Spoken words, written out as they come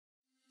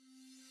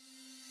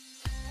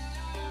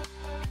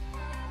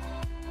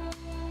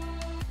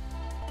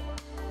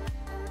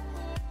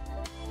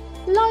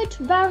Lloyd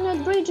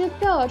Bridges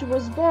III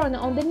was born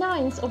on the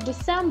 9th of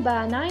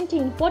December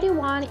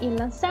 1941 in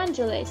Los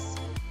Angeles.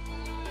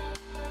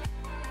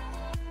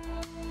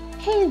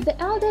 He is the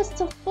eldest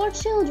of 4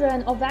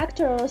 children of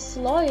actors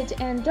Lloyd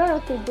and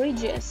Dorothy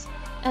Bridges,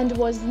 and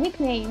was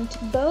nicknamed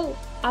Beau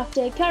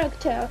after a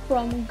character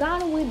from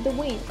Gone with the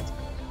Wind.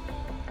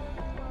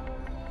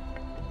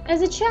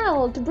 As a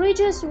child,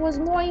 Bridges was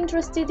more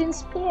interested in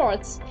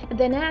sports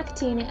than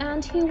acting,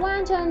 and he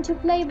went on to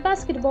play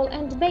basketball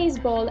and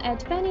baseball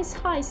at Penny's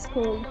High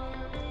School.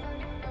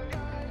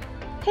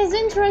 His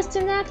interest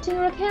in acting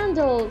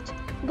rekindled.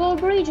 Beau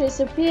Bridges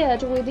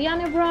appeared with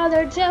younger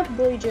brother Jeff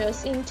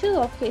Bridges in 2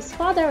 of his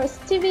father's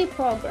TV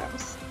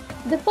programs,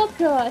 the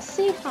popular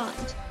Sea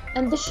Hunt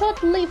and the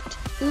short-lived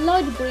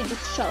Lloyd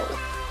Bridges Show.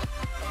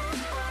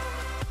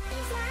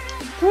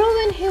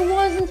 Proving he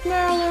wasn't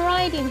merely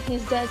riding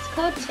his dad's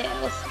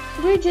coattails,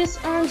 Bridges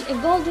earned a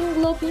Golden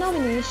Globe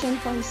nomination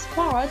for his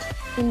part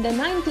in the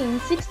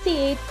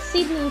 1968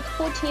 Sydney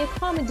Poitier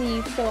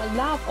comedy For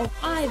Love of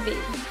Ivy.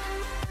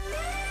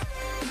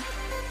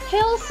 He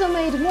also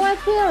made more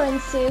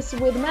appearances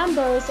with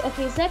members of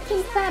his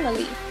acting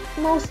family,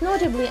 most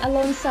notably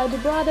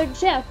alongside brother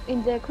Jeff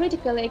in the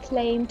critically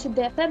acclaimed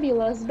The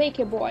Fabulous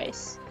Baker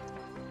Boys.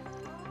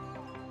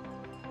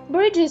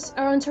 Bridges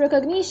earned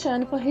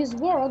recognition for his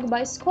work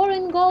by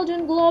scoring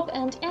Golden Globe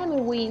and Emmy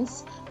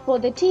wins for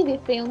the TV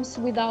films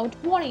Without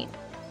Warning,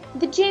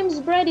 The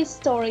James Brady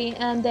Story,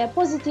 and The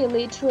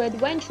Positively True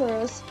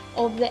Adventures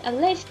of the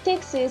Alleged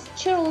Texas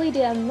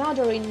Cheerleader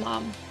Murdering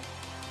Mom.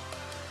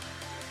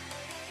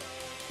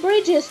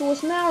 Bridges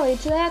was married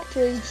to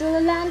actress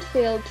Julie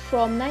Landfield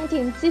from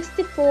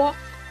 1964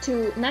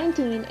 to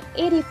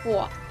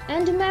 1984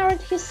 and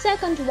married his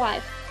second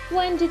wife,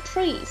 Wendy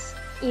Treece,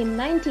 in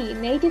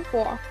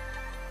 1984.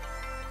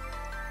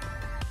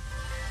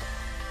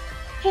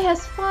 He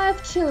has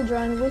 5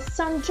 children, with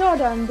son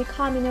Jordan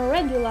becoming a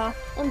regular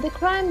on the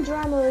crime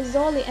drama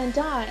Rizzoli and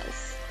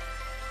Isles.